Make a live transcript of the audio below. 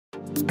Hi!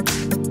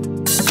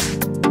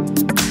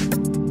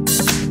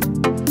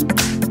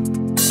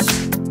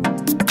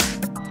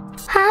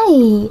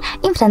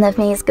 In front of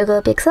me is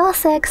Google Pixel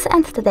 6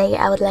 and today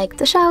I would like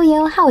to show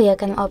you how you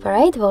can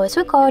operate voice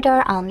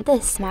recorder on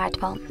this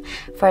smartphone.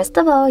 First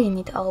of all, you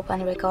need to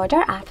open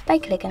Recorder app by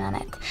clicking on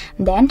it.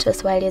 Then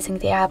choose while using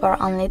the app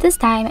or only this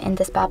time in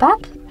this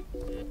pop-up.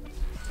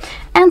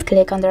 And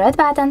click on the red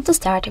button to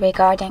start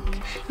recording.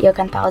 You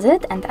can pause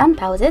it and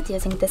unpause it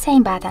using the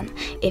same button.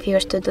 If you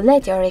wish to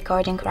delete your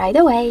recording right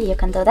away, you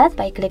can do that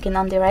by clicking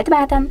on the red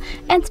button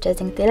and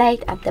choosing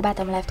delete at the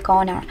bottom left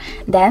corner.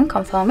 Then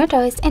confirm your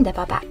choice in the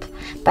pop-up.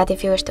 But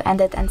if you wish to end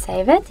it and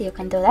save it, you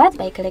can do that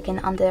by clicking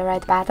on the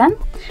red button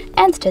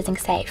and choosing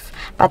save.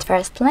 But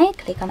firstly,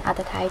 click on add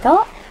a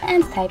title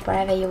and type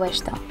wherever you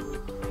wish to.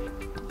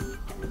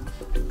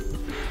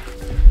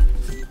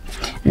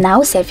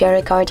 Now save your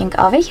recording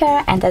over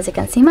here, and as you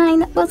can see,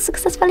 mine was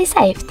successfully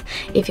saved.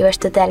 If you wish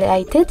to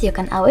delete it, you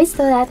can always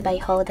do that by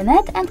holding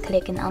it and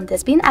clicking on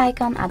this bin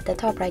icon at the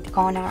top right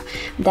corner.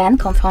 Then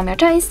confirm your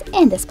choice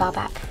in this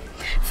pop-up.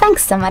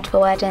 Thanks so much for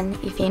watching.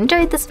 If you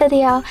enjoyed this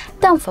video,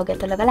 don't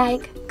forget to leave a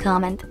like,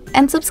 comment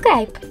and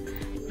subscribe.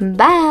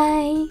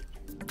 Bye!